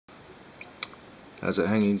How's it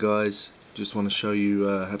hanging, guys? Just want to show you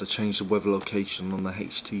how to change the weather location on the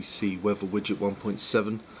HTC Weather Widget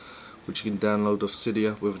 1.7, which you can download off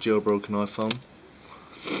Cydia with a jailbroken iPhone.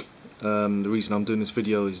 The reason I'm doing this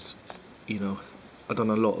video is, I've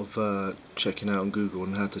done a lot of checking out on Google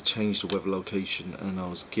on how to change the weather location, and I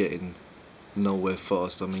was getting nowhere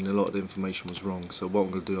fast. I mean, a lot of the information was wrong. So what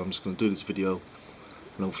I'm going to do, I'm just going to do this video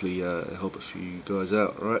and hopefully help a few guys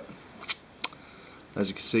out. Alright, as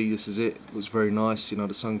you can see, this is it. It looks very nice.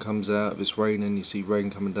 The sun comes out. If it's raining, you see rain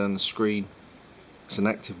coming down the screen. It's an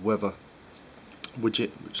active weather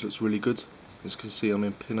widget, which looks really good. As you can see, I'm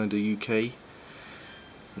in Pinner, UK.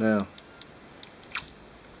 Now,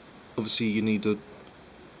 obviously you need the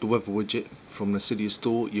weather widget from the Cydia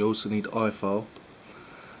store. You also need iFile,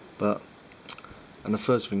 and the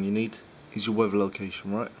first thing you need is your weather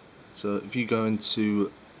location, right? So if you go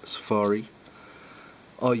into Safari,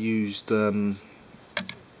 I used the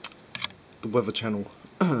weather channel.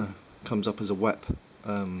 Comes up as a WAP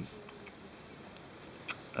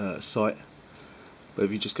site, but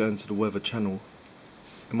if you just go into the weather channel,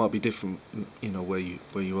 it might be different, where you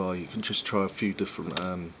are. You can just try a few different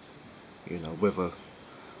weather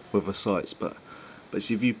sites, but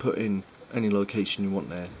see, if you put in any location you want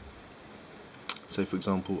there, say for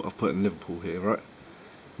example I've put in Liverpool here, right?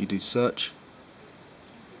 You do search.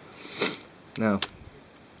 Now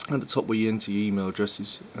at the top where you enter your email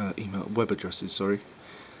addresses, web addresses, sorry,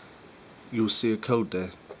 you'll see a code there.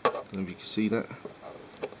 I don't know if you can see that.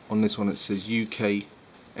 On this one it says UK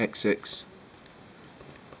XX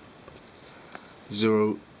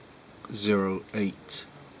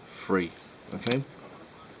 0083. Okay,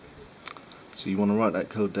 so you want to write that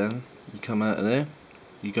code down. You come out of there,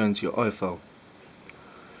 you go into your iFile.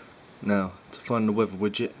 Now, to find the weather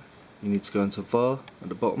widget, you need to go into var at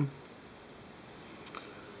the bottom.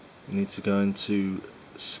 You need to go into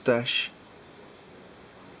stash.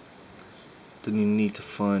 Then you need to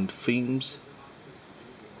find themes.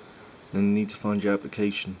 Then you need to find your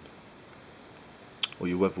application or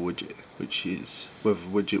your weather widget, which is Weather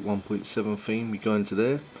Widget 1.7 theme. You go into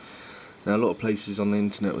there. Now, a lot of places on the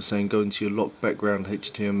internet were saying go into your lock background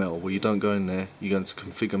HTML. Well, you don't go in there. You go into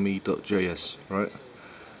configure.me.js, right?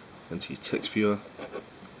 Into your text viewer.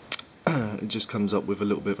 It just comes up with a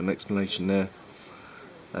little bit of an explanation there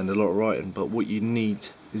and a lot of writing, but what you need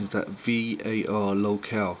is that var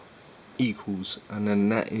locale equals, and then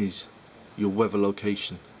that is your weather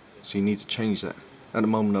location. So you need to change that. At the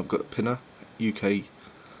moment I've got Pinner, UK.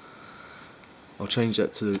 I'll change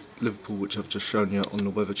that to Liverpool, which I've just shown you on the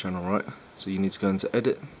weather channel, right? So you need to go into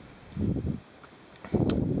edit.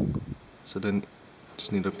 So then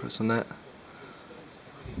just need to press on that,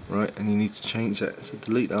 right? And you need to change that, so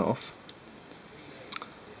delete that off.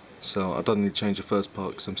 So I don't need to change the first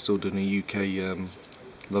part because I'm still doing a UK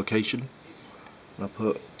location. And I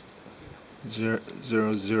put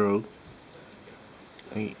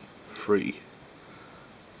 0083,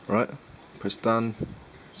 right? Press done,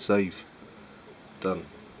 save, done.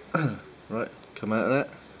 Right, come out of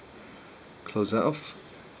that, close that off.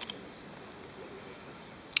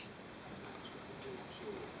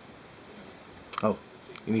 Oh,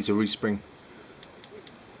 you need to respring.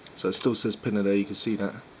 So it still says Pinner there, you can see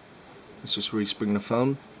that. Let's just respring the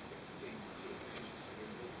phone.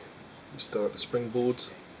 Start the springboard.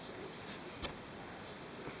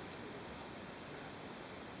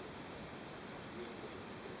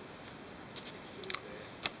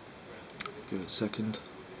 Give it a second.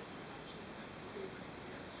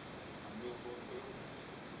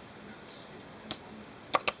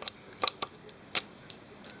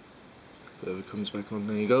 There it comes back on,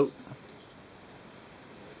 there you go.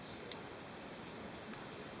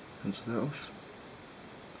 Cancel that off.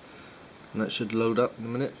 And that should load up in a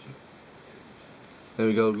minute. There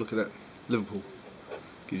we go, look at that. Liverpool.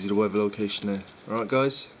 Gives you the weather location there. Alright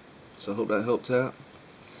guys, so I hope that helped out.